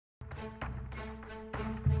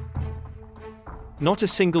Not a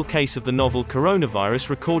single case of the novel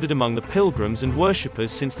coronavirus recorded among the pilgrims and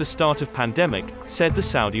worshippers since the start of pandemic, said the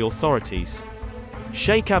Saudi authorities.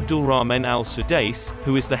 Sheikh Abdulrahman al-Sudais,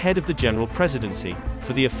 who is the head of the General Presidency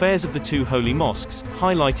for the affairs of the two holy mosques,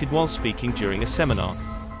 highlighted while speaking during a seminar.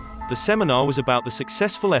 The seminar was about the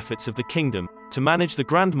successful efforts of the kingdom to manage the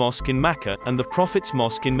Grand Mosque in Mecca and the Prophet's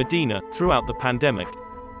Mosque in Medina throughout the pandemic.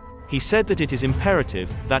 He said that it is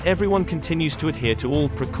imperative that everyone continues to adhere to all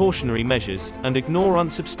precautionary measures and ignore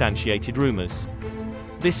unsubstantiated rumors.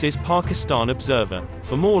 This is Pakistan Observer.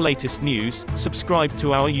 For more latest news, subscribe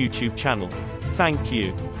to our YouTube channel. Thank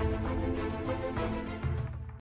you.